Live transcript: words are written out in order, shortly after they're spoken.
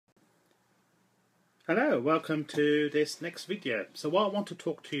Hello, welcome to this next video. So what I want to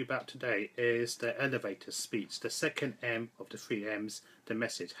talk to you about today is the elevator speech, the second M of the three M's, the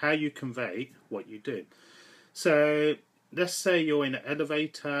message, how you convey what you do. So let's say you're in an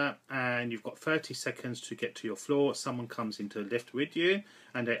elevator and you've got 30 seconds to get to your floor. Someone comes into the lift with you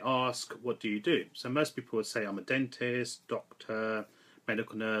and they ask, what do you do? So most people would say, I'm a dentist, doctor,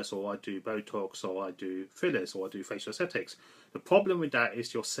 medical nurse, or I do Botox, or I do fillers, or I do facial aesthetics. The problem with that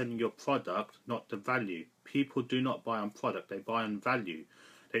is you're selling your product, not the value. People do not buy on product, they buy on value.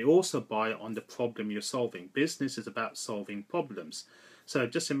 They also buy on the problem you're solving. Business is about solving problems. So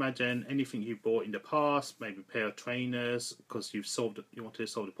just imagine anything you bought in the past, maybe a pair of trainers because you wanted to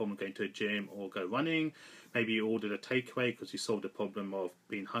solve the problem of going to a gym or go running. Maybe you ordered a takeaway because you solved the problem of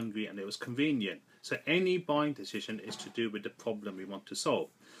being hungry and it was convenient. So any buying decision is to do with the problem we want to solve.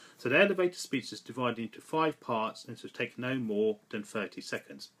 So the elevator speech is divided into 5 parts and it should take no more than 30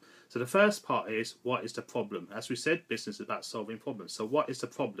 seconds. So the first part is, what is the problem? As we said, business is about solving problems. So what is the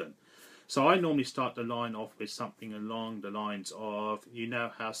problem? So I normally start the line off with something along the lines of, you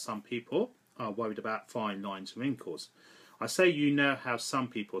know how some people are worried about fine lines and wrinkles. I say you know how some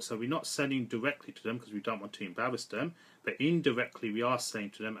people, so we're not selling directly to them because we don't want to embarrass them, but indirectly we are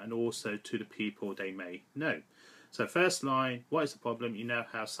saying to them and also to the people they may know. So first line, what is the problem? You know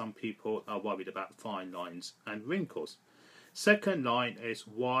how some people are worried about fine lines and wrinkles. Second line is,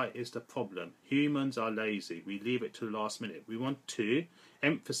 why is the problem? Humans are lazy. We leave it to the last minute. We want to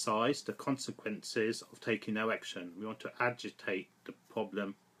emphasize the consequences of taking no action. We want to agitate the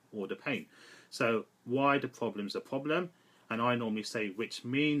problem or the pain. So why the problem is a problem? And I normally say, which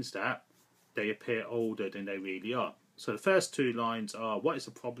means that they appear older than they really are. So the first 2 lines are, what is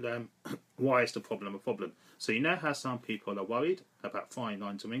the problem? Why is the problem a problem? So you know how some people are worried about fine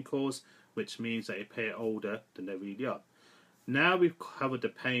lines and wrinkles, which means they appear older than they really are. Now we've covered the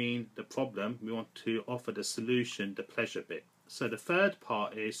pain, the problem, we want to offer the solution, the pleasure bit. So the third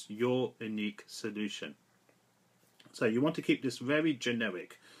part is your unique solution. So you want to keep this very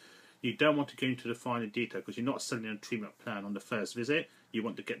generic. You don't want to go into the finer detail because you're not selling a treatment plan on the first visit. You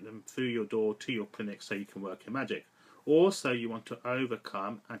want to get them through your door to your clinic so you can work your magic. Also, you want to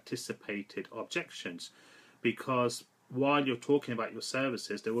overcome anticipated objections, because while you're talking about your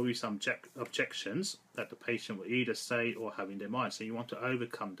services, there will be some objections that the patient will either say or have in their mind. So you want to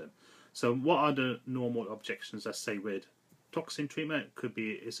overcome them. So what are the normal objections, let's say, with toxin treatment? It could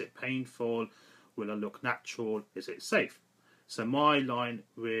be, is it painful? Will it look natural? Is it safe? So my line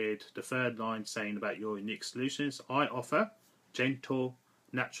with the third line saying about your unique solutions, I offer gentle,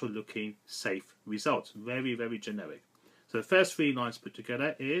 natural looking, safe results. Very, very generic. So the first 3 lines put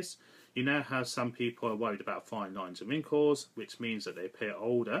together is, you know how some people are worried about fine lines and wrinkles, which means that they appear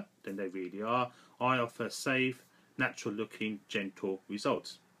older than they really are. I offer safe, natural looking, gentle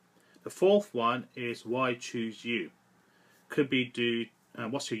results. The fourth one is, why choose you? Could be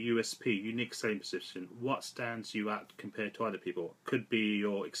what's your USP, unique selling position? What stands you out compared to other people? Could be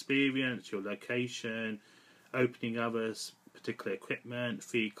your experience, your location, opening hours, particular equipment,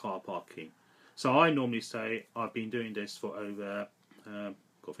 free car parking. So I normally say I've been doing this for over, got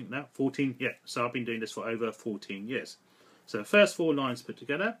to think now, 14, yeah. So I've been doing this for over 14 years. So the first 4 lines put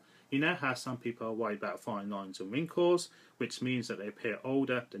together, you know how some people are worried about fine lines and wrinkles, which means that they appear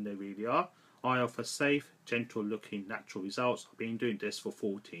older than they really are. I offer safe, gentle looking, natural results. I've been doing this for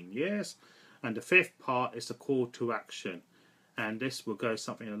 14 years. And the 5th part is the call to action. And this will go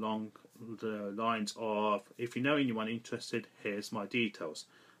something along the lines of, if you know anyone interested, here's my details.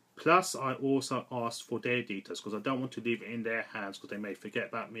 Plus, I also ask for their details because I don't want to leave it in their hands because they may forget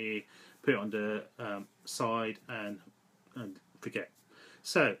about me, put it on the side and forget.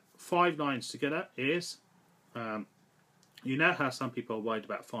 So 5 lines together is, you know how some people are worried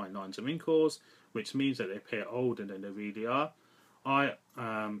about fine lines and wrinkles, which means that they appear older than they really are. I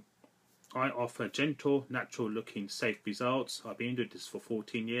offer gentle, natural looking, safe results. I've been doing this for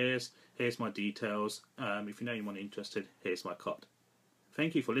 14 years. Here's my details. If you know anyone interested, here's my card.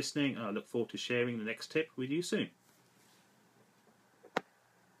 Thank you for listening, and I look forward to sharing the next tip with you soon.